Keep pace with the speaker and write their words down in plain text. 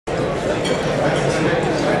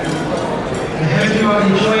are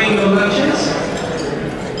enjoying your lectures.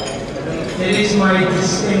 It is my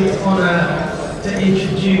distinct honor to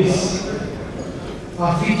introduce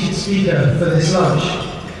our featured speaker for this lunch.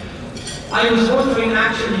 I was wondering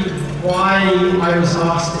actually why I was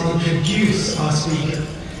asked to introduce our speaker,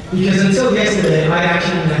 because until yesterday I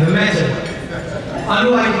actually never met him.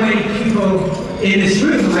 Unlike many people in this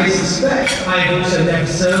room, I suspect I have also never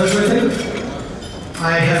served with him.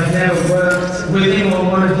 I have never worked with him on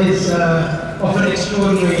one of his often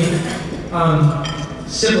extraordinary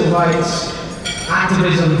civil rights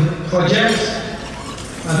activism projects.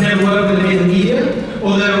 I've never worked with him in the media,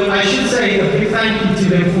 although I should say a big thank you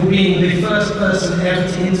to him for being the first person ever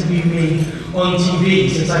to interview me on TV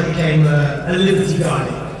since I became a Liberty guy.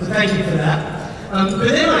 So thank you for that. But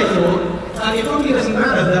then I thought, it probably doesn't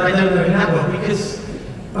matter that I don't know him that well, because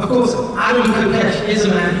of course, Adam Kokesh is a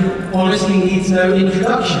man who honestly needs no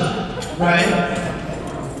introduction, right?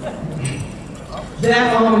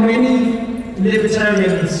 There are many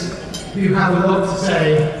libertarians who have a lot to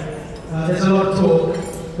say. There's a lot of talk,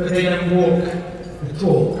 but they don't walk the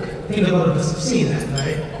talk. I think a lot of us have seen that,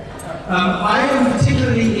 right? I am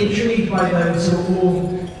particularly intrigued by those who all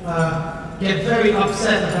get very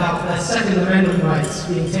upset about their Second Amendment rights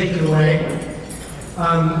being taken away.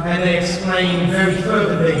 And they explain very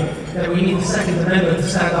fervently that we need the Second Amendment to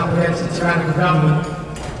stand up against the tyrannical government.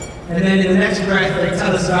 And then in the next breath, they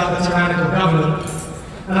tell us about the tyrannical government.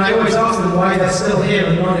 And I always ask them why they're still here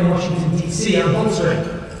and not in Washington, D.C. on Wall Street.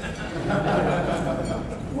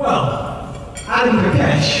 Well, Adam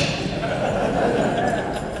Kokesh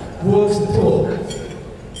walks the talk.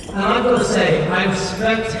 And I've got to say, I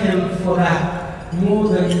respect him for that more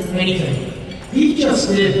than anything. He just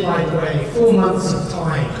did, by the way, 4 months of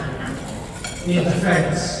time in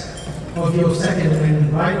defense of your Second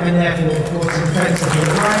Amendment right, and therefore, of course, in defense of your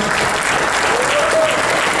right.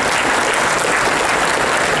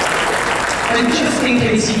 And just in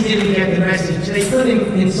case he didn't get the message, they put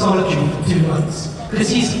him in solitary for 2 months, because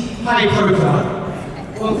he's high profile.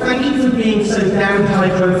 Well, thank you for being so damn high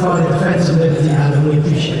profile in defense of liberty, Adam, we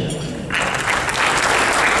appreciate it.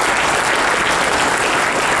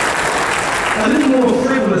 A little more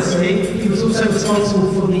frivolously, he was also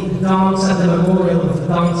responsible for the dance at the memorial of the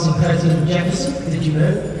dancing President Jefferson. Did you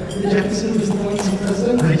know that Jefferson was the dancing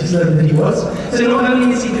president? I just learned that he was. So not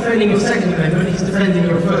only is he defending your Second Amendment, he's defending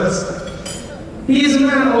your First. He is a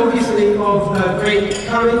man, obviously, of great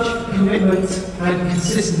courage, commitment, and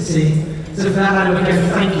consistency. So for that, Adam, again,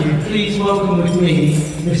 thank you. Please welcome with me,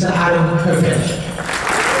 Mr. Adam Kokesh.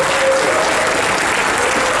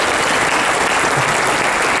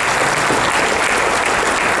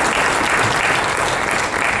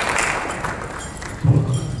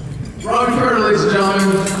 Ladies and gentlemen.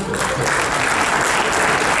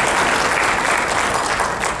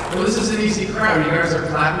 Well, this is an easy crowd. You guys are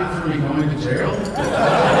clapping for me going to jail?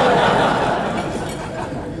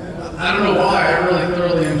 I don't know why. I really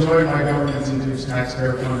thoroughly enjoyed my government-induced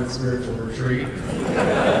taxpayer-funded spiritual retreat.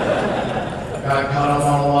 Got caught up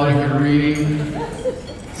on a lot of good reading,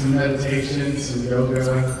 some meditation, some yoga,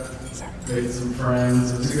 made some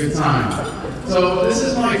friends. It was a good time. So this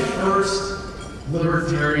is my first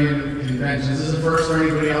Libertarian convention. Is this the first for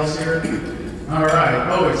anybody else here? All right.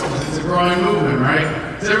 Oh, it's a growing movement, right?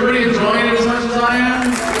 Is everybody enjoying it as much as I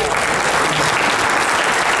am?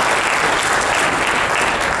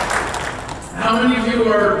 How many of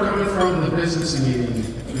you are coming from the business meeting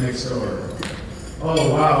next door? Oh,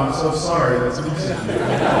 wow. I'm so sorry. That's amazing.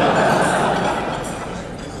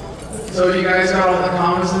 So you guys got all the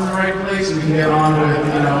comments in the right place? We can get on with,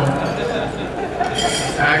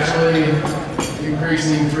 actually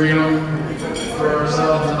increasing freedom for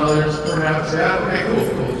ourselves and others, perhaps. Yeah, okay, cool.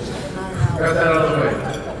 Got that out of the way.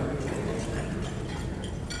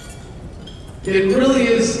 It really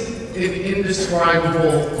is an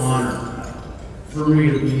indescribable honor for me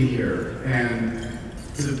to be here and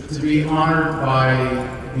to be honored by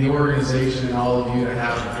the organization and all of you to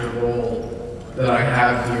have the role that I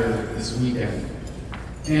have here this weekend.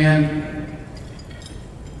 And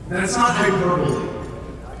that's not hyperbole.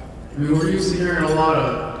 I mean, we're used to hearing a lot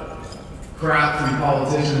of crap from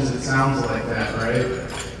politicians that sounds like that, right?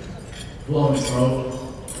 Blowing smoke.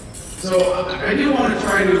 So I do want to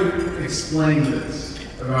try to explain this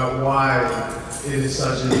about why it is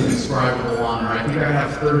such an indescribable honor. I think I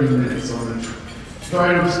have 30 minutes, so I'm going to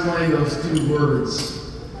try to explain those 2 words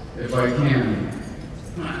if I can.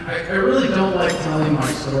 I really don't like telling my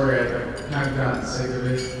story. I've kind of gotten sick of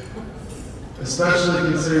it.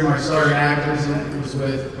 Especially considering my start in activism was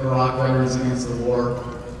with Iraq Veterans Against the War.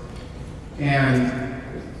 And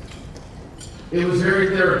it was very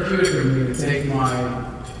therapeutic of me to take my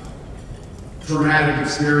traumatic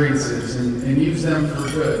experiences and use them for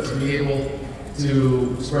good, to be able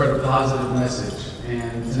to spread a positive message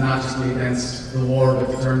and to not just be against the war, but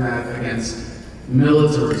to turn that against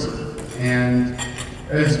militarism. And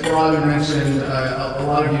as Brother mentioned, a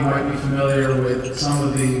lot of you might be familiar with some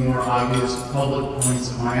of the more obvious public points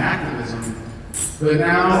of my activism. But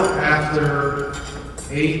now, after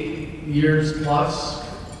 8 years plus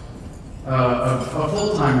of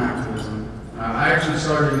full-time activism, I actually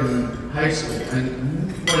started in high school,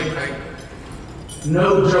 and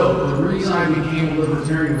no joke, the reason I became a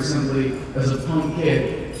libertarian was simply as a punk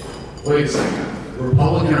kid. Wait a second,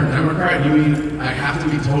 Republican or Democrat? You mean I have to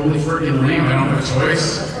be totally freaking lame? I don't have a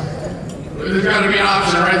choice? There's got to be an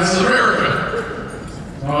option, right? This is America.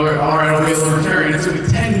 All right, I'll be a libertarian. It took me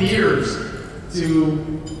 10 years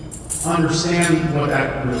to understand what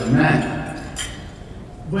that really meant.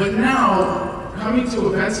 But now, coming to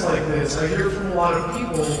events like this, I hear from a lot of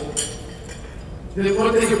people that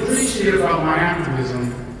what they appreciate about my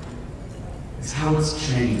activism is how it's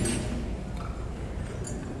changed,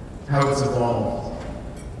 how it's evolved,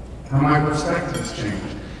 how my perspective's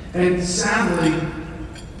changed. And sadly,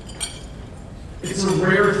 it's a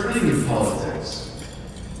rare thing in politics,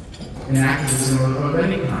 in activism of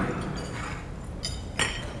any kind.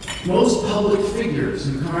 Most public figures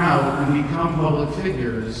who come out and become public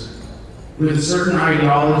figures with a certain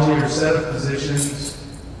ideology or set of positions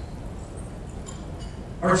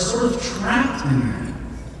are sort of trapped in that.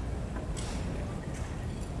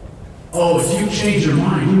 Oh, if you change your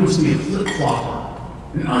mind, you must be a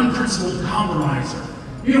flip-flopper, an unprincipled compromiser.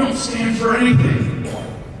 You don't stand for anything.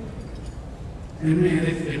 And man,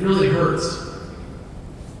 it really hurts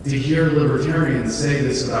to hear libertarians say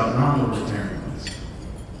this about non-libertarians.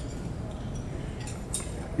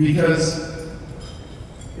 Because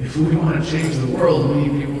if we want to change the world, we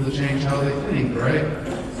need people to change how they think, right?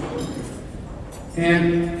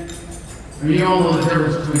 And I mean, you all know the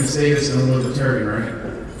difference between a statist and a libertarian, right?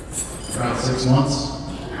 About 6 months.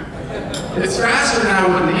 It's faster now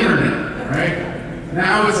with the internet, right?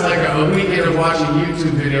 Now it's like a weekend of watching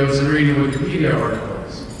YouTube videos and reading Wikipedia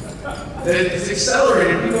articles. It's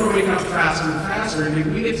accelerated. People are waking up faster and faster,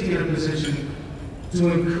 and we get to be in a position to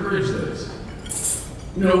encourage this.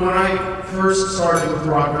 You know, when I first started with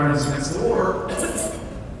Rock Runners Against the War,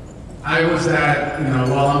 I was that, you know,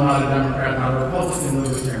 while I'm not a Democrat, not a Republican,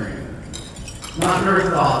 libertarian. Not very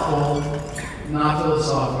thoughtful, not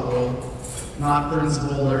philosophical, not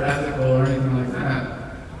principled or ethical or anything like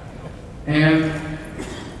that. And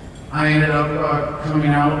I ended up coming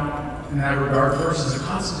out in that regard first as a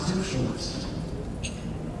constitutionalist.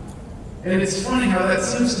 And it's funny how that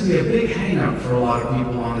seems to be a big hang-up for a lot of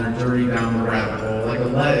people on their journey down the rabbit hole, like a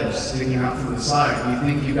ledge sticking out from the side. You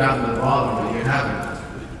think you've gotten to the bottom, but you haven't.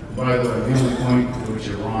 By the way, the only point to which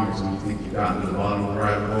you're wrong is when you think you've gotten to the bottom of the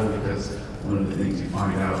rabbit hole, because one of the things you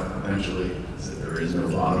find out eventually is that there is no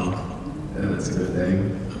bottom, and that's a good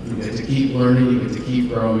thing. You get to keep learning, you get to keep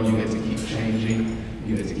growing, you get to keep changing,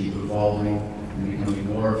 you get to keep evolving, and becoming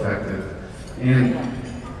more effective. And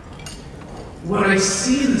what I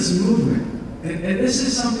see in this movement, and this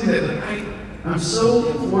is something that I'm so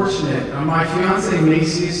fortunate. My fiance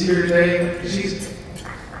Macy is here today.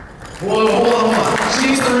 Hold on.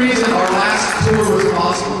 She's the reason our last tour was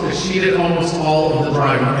possible, because she did almost all of the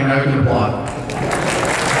driving. I mean, I can applaud.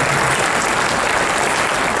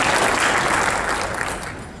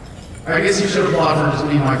 I guess you should applaud for just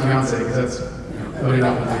being my fiance, because that's, you know, putting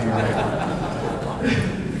up with me, right?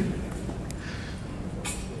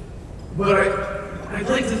 But I'd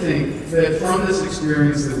like to think that from this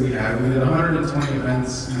experience that we had, we did 120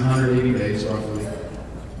 events in 180 days roughly,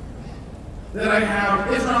 that I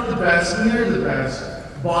have, if not the best, near the best,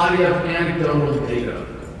 body of anecdotal data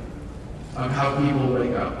of how people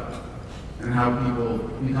wake up and how people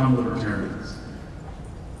become libertarians.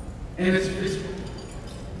 And it's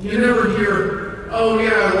you never hear, oh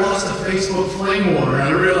yeah, I lost a Facebook flame war and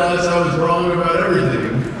I realized I was wrong about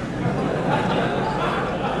everything.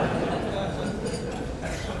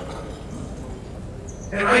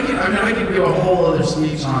 And I could give a whole other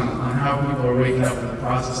speech on how people are waking up in the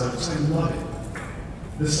process of it. I love it.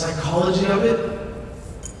 The psychology of it,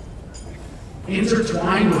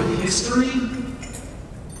 intertwined with history,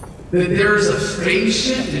 that there's a phase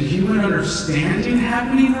shift in human understanding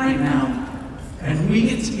happening right now, and we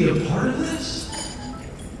get to be a part of this.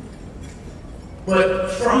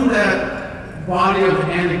 But from that body of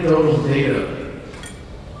anecdotal data,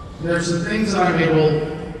 there's some things that I'm able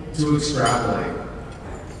to extrapolate.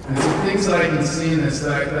 And some things that I can see in this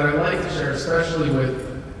that I like to share, especially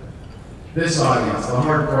with this audience, the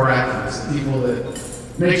hardcore activists, the people that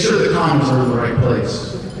make sure the commas are in the right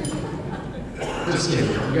place. Just kidding,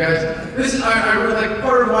 you guys. This is, I really like,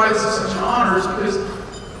 part of why this is such an honor is because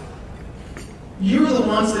you're the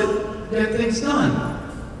ones that get things done.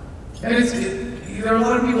 And there are a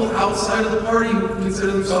lot of people outside of the party who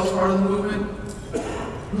consider themselves part of the movement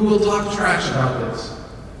who will talk trash about this.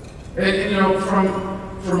 And you know,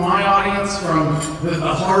 from my audience, from the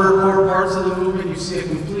harder core parts of the movement, you see a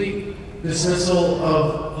complete dismissal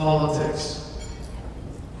of politics.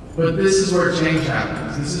 But this is where change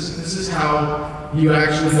happens. This is how you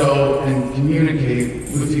actually go and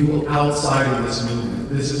communicate with people outside of this movement.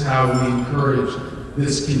 This is how we encourage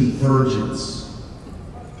this convergence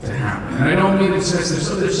to happen. And I don't mean to dismiss,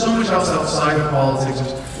 there's so much else outside of politics.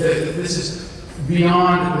 This is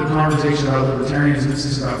beyond the conversation about libertarianism. This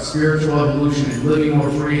is about spiritual evolution and living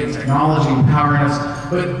more free and technology empowering us.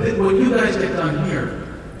 But what you guys get done here,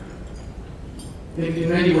 in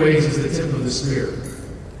many ways, is the tip of the spear.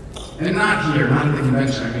 And not here, not at the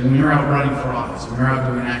convention. I mean, when you're out running for office, when you're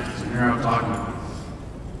out doing activism, when you're out talking to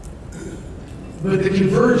people. But the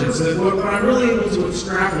convergence, what I'm really able to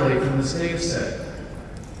extrapolate from this data set,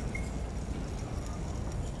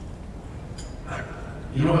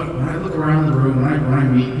 you know what, when I look around the room, when I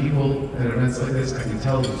meet people at events like this, I can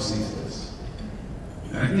tell who sees this.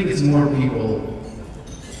 And I think it's more people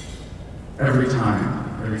every time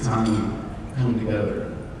we come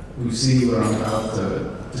together, who see what I'm about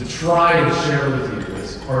to try to share with you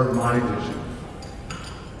as part of my vision,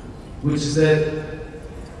 which is that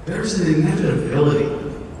there's an inevitability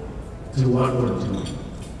to what we're doing.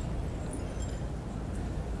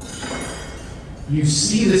 You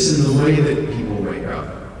see this in the way that people wake up.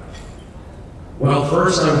 Well,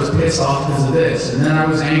 first I was pissed off because of this, and then I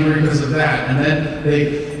was angry because of that, and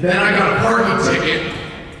then I got a parking ticket,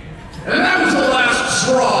 and that was the last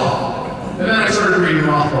straw. And then I started reading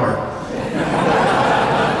Rothbard.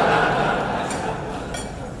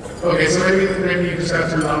 Okay, so maybe you just got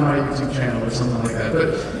turned on my YouTube channel or something like that.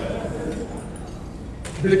 But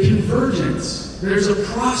the convergence, there's a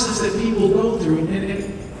process that people go through, and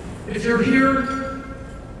if you're here,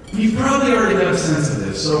 you've probably already got a sense of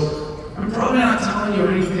this. So I'm probably not telling you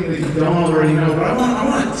anything that you don't already know, but I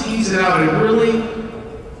want to tease it out and really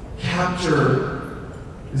capture.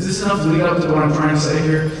 Is this enough to lead up to what I'm trying to say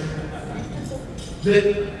here?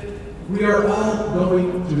 That we are all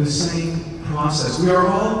going through the same process. We are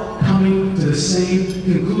all coming to the same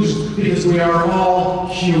conclusion because we are all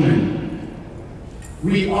human.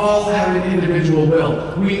 We all have an individual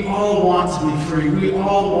will. We all want to be free. We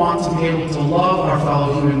all want to be able to love our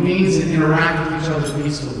fellow human beings and interact with each other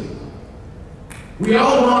peacefully. We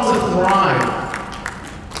all want to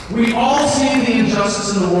thrive. We all see the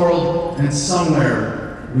injustice in the world, and somewhere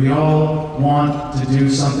we all want to do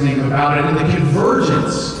something about it. And the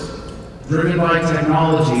convergence driven by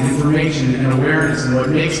technology and information and awareness and what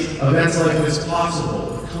makes events like this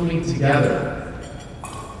possible, coming together.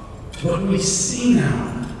 What we see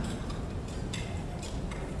now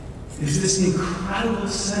is this incredible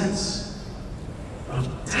sense of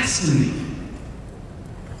destiny.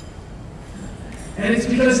 And it's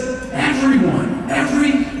because everyone,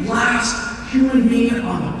 every last human being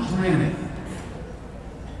on the planet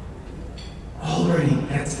already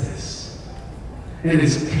gets this and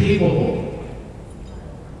is capable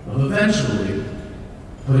of eventually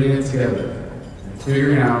putting it together and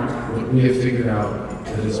figuring out what we have figured out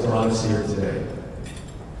that has brought us here today.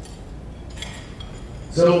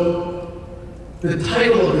 So, the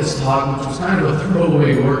title of this talk, which was kind of a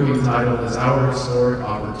throwaway working title, is Our Historic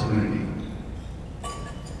Opportunity.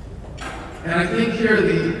 And I think here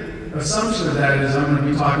the assumption of that is I'm going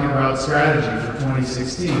to be talking about strategy for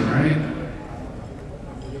 2016, right?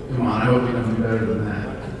 Come on, I hope you can do better than that.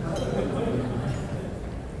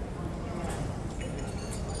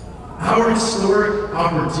 Our historic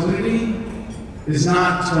opportunity is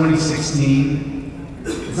not 2016.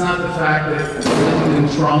 It's not the fact that Clinton and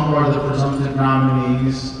Trump are the presumptive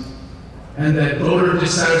nominees and that voter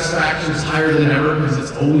dissatisfaction is higher than ever, because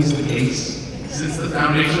it's always the case. Since the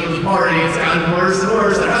foundation of the party, it's gotten worse and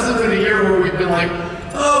worse. There hasn't been a year where we've been like,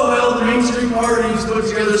 oh, well, the mainstream parties put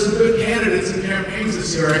together some good candidates and campaigns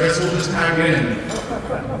this year. I guess we'll just tag it in.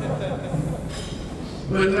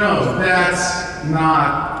 But no, that's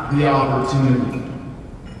not the opportunity.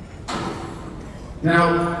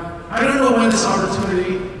 Now, I don't know when this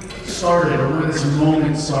opportunity started or when this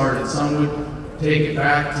moment started. Some would take it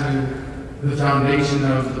back to the foundation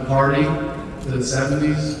of the party, to the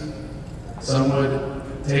 70s. Some would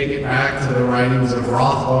take it back to the writings of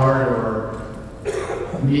Rothbard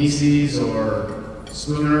or Mises or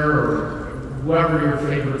Spooner or whoever your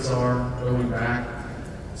favorites are going back.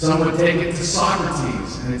 Some would take it to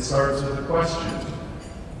Socrates, and it starts with a question.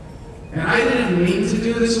 And I didn't mean to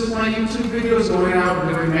do this with my YouTube videos, going out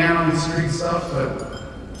and doing man on the street stuff, but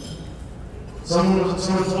someone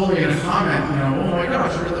told me in a comment, you know, oh my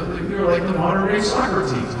gosh, you're like the modern day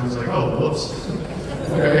Socrates. And I was like, oh, whoops.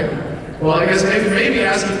 Okay. Well, I guess maybe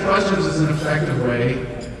asking questions is an effective way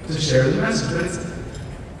to share the message. But it's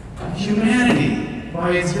humanity,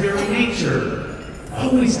 by its very nature,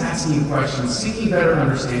 always asking questions, seeking better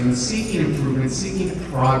understanding, seeking improvement, seeking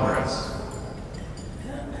progress.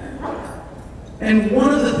 And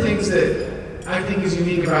one of the things that I think is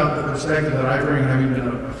unique about the perspective that I bring, having been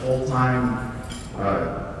a full-time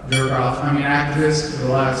activist for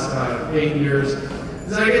the last 8 years, is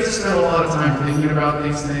that I get to spend a lot of time thinking about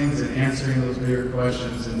these things and answering those bigger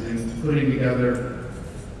questions and putting together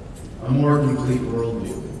a more complete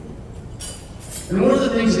worldview. And one of the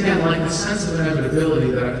things, again, like the sense of inevitability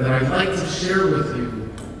that I'd like to share with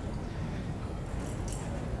you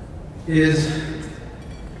is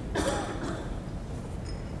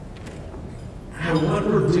how what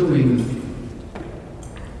we're doing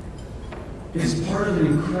is part of an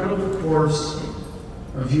incredible course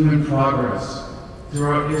of human progress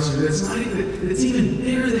throughout history. It's even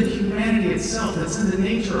bigger than humanity itself. That's in the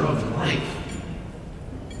nature of life,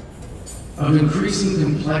 of increasing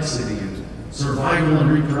complexity and survival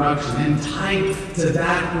and reproduction, and tied to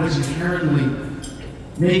that which inherently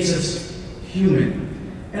makes us human.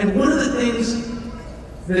 And one of the things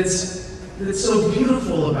that's so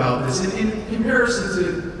beautiful about this, in comparison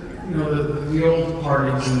to, you know, the old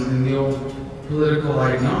parties and the old political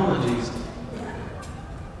ideologies,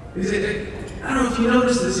 is I don't know if you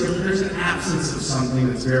notice this here, but there's an absence of something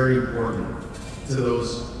that's very important to the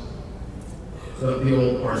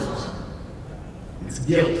old parties. It's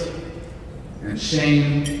guilt and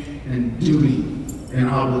shame and duty and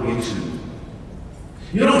obligation.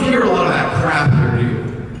 You don't hear a lot of that crap here, do you?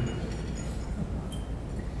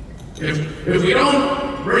 If we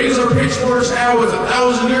don't raise our pitchforks now with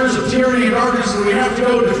 1,000 years of tyranny and darkness, then we have to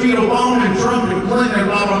go defeat Obama and Trump and Clinton and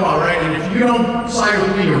blah, blah, blah, right? And if you don't side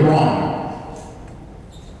with me, you're wrong.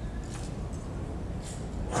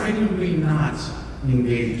 Why do we not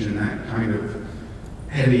engage in that kind of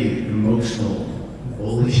petty, emotional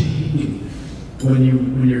bullying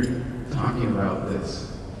when you're talking about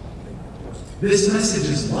this? This message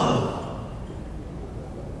is love.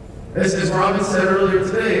 As Robin said earlier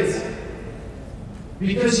today, it's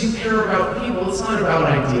because you care about people. It's not about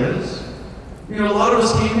ideas. You know, a lot of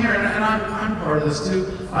us came here, and I'm part of this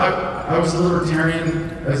too. I was a libertarian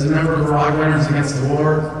as a member of the Rock Veterans Against the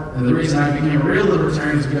War, and the reason I became a real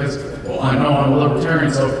libertarian is because, well, I know I'm a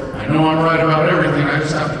libertarian, so I know I'm right about everything. I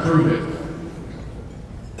just have to prove it.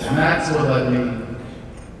 And that's what led me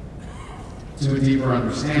to a deeper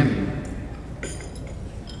understanding.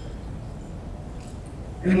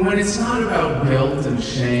 And when it's not about guilt and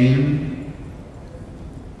shame,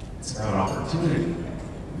 it's about opportunity,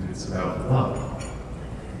 and it's about love.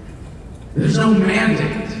 There's no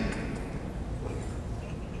mandate.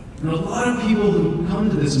 And a lot of people who come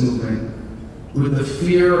to this movement with the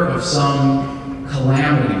fear of some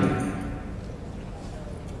calamity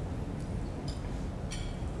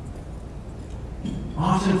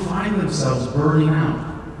often find themselves burning out.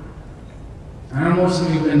 I know most of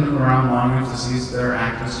you have been around long enough to see there are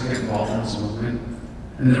activists who get involved in this movement,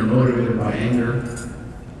 and they're motivated by anger.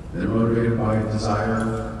 They're motivated by a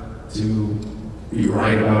desire to be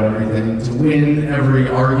right about everything, to win every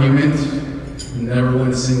argument, never win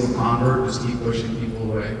a single convert, just keep pushing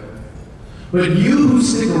people away. But you who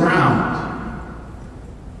stick around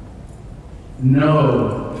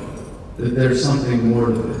know that there's something more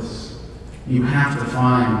to this. You have to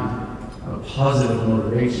find a positive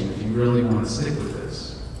motivation if you really want to stick with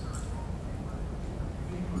this.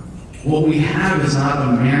 What we have is not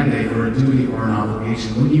a mandate or a duty or an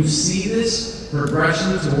obligation. When you see this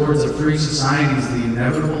progression towards a free society as the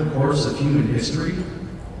inevitable course of human history,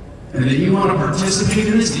 and that you want to participate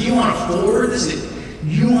in this, that you want to forward this, that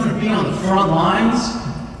you want to be on the front lines,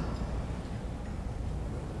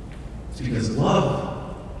 it's because of love.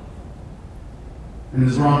 And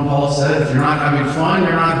as Ron Paul said, if you're not having fun,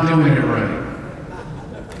 you're not doing it right.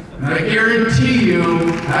 And I guarantee you,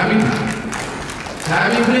 having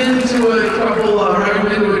been to a couple, having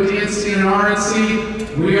been to a DNC and an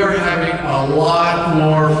RNC, we are having a lot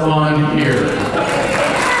more fun here.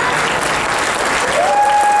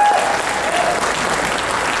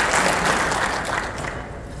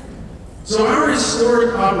 So our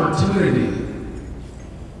historic opportunity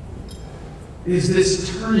is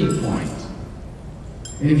this turning point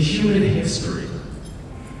in human history.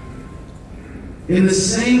 In the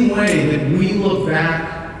same way that we look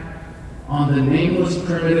back on the nameless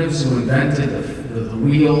primitives who invented the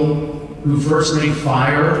wheel who first made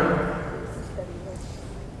fire.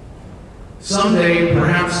 Someday,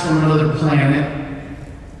 perhaps from another planet,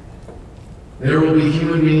 there will be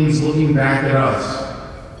human beings looking back at us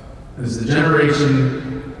as the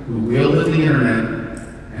generation who wielded the internet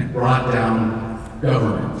and brought down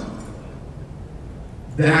government.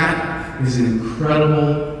 That is an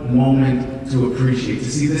incredible moment to appreciate.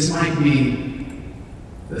 To see, this might be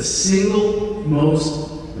the single most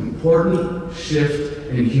important shift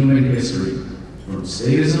in human history, from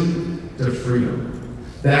statism to freedom.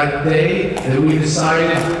 That day that we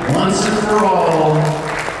decided once and for all,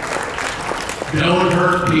 don't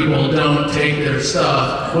hurt people, don't take their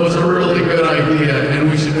stuff, was a really good idea, and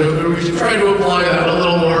we should try to apply that a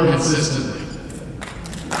little more consistently.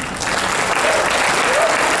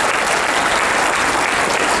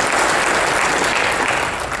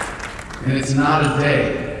 And it's not a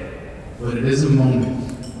day, but it is a moment.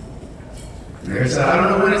 And like I said, I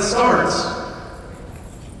don't know when it starts,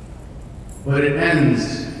 but it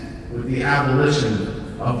ends with the abolition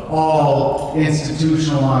of all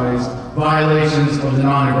institutionalized violations of the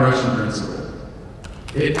non-aggression principle.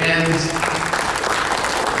 It ends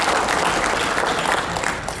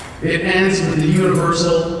with the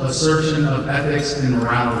universal assertion of ethics and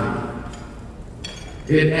morality.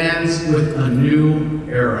 It ends with a new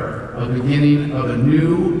era, a beginning of a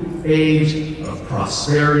new age of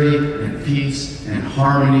prosperity and peace and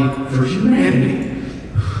harmony for humanity.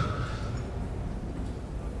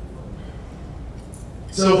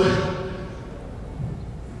 So,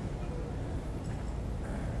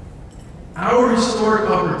 our historic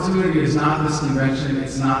opportunity is not this convention,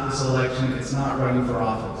 it's not this election, it's not running for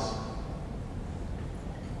office.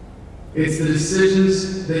 It's the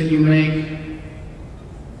decisions that you make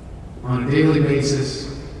on a daily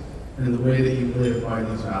basis and the way that you live by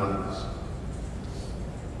these values.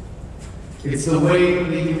 It's the way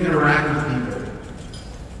that you interact with people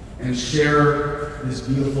and share this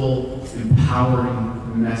beautiful, empowering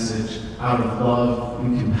message out of love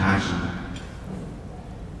and compassion.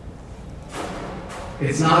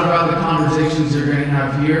 It's not about the conversations you're going to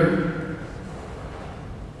have here.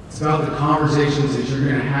 It's about the conversations that you're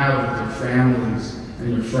going to have with your families and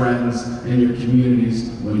your friends and your communities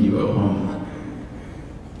when you go home.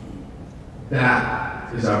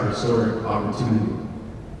 That is our historic opportunity.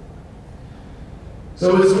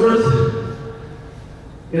 So it's worth,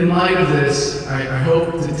 in light of this, I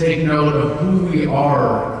hope to take note of who we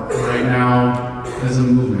are right now as a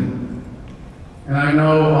movement. And I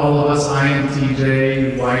know all of us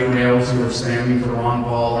INTJ white males who are standing for Ron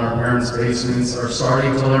Paul in our parents' basements are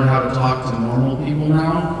starting to learn how to talk to normal people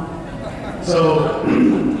now. So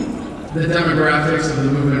the demographics of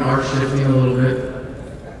the movement are shifting a little bit.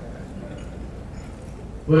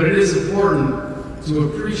 But it is important to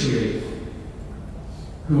appreciate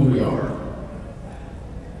who we are.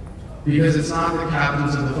 Because it's not the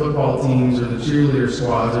captains of the football teams or the cheerleader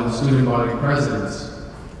squads or the student body presidents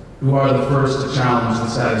who are the first to challenge the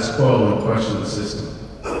status quo and question the system.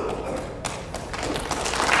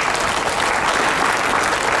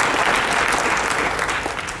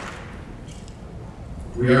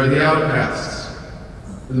 We are the outcasts,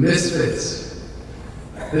 the misfits,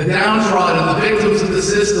 the downtrodden, the victims of the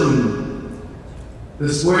system,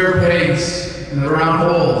 the square pegs and the round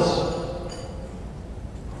holes,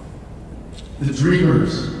 the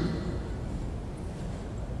dreamers.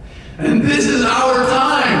 And this is our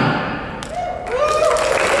time.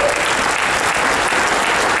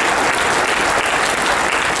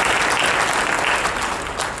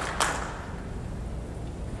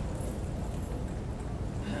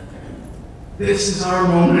 This is our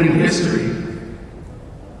moment in history.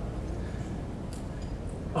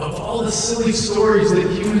 Of all the silly stories that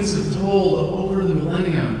humans have told over the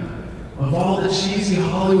millennia, of all the cheesy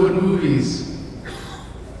Hollywood movies,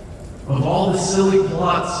 of all the silly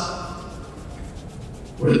plots,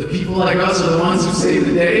 where the people like us are the ones who save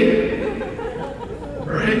the day,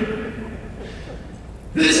 right?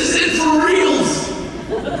 This is it for reals!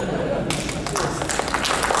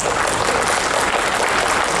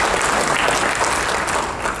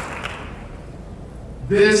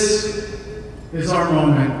 This is our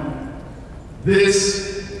moment.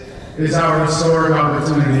 This is our historic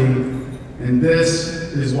opportunity. And this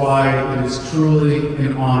is why it is truly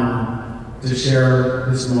an honor to share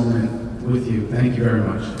this moment with you. Thank you very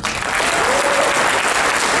much.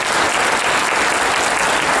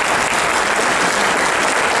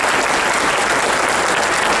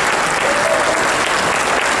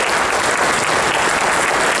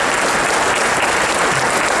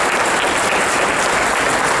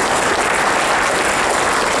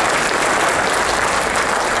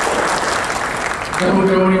 Don't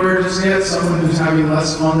go anywhere just yet. Someone who's having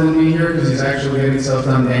less fun than me here, because he's actually getting stuff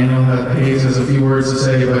done. Daniel Hayes has a few words to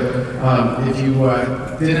say, but if you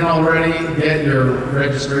didn't already get your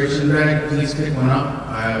registration bag, please pick one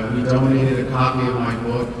up. We donated a copy of my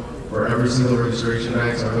book for every single registration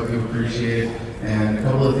bag, so I hope you appreciate it. And a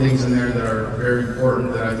couple of things in there that are very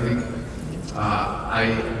important that I think I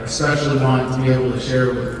especially want to be able to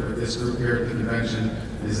share with this group here at the convention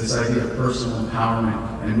is this idea of personal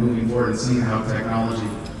empowerment and moving forward and seeing how technology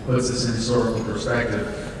puts this in historical perspective.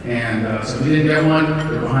 And so if you didn't get one,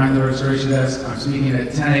 they're behind the registration desk. I'm speaking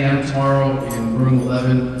at 10 a.m. tomorrow in room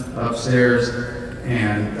 11 upstairs.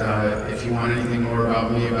 And if you want anything more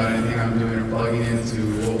about me, about anything I'm doing or plugging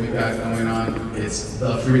into what we've got going on, it's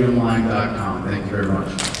thefreedomline.com. Thank you very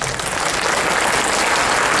much.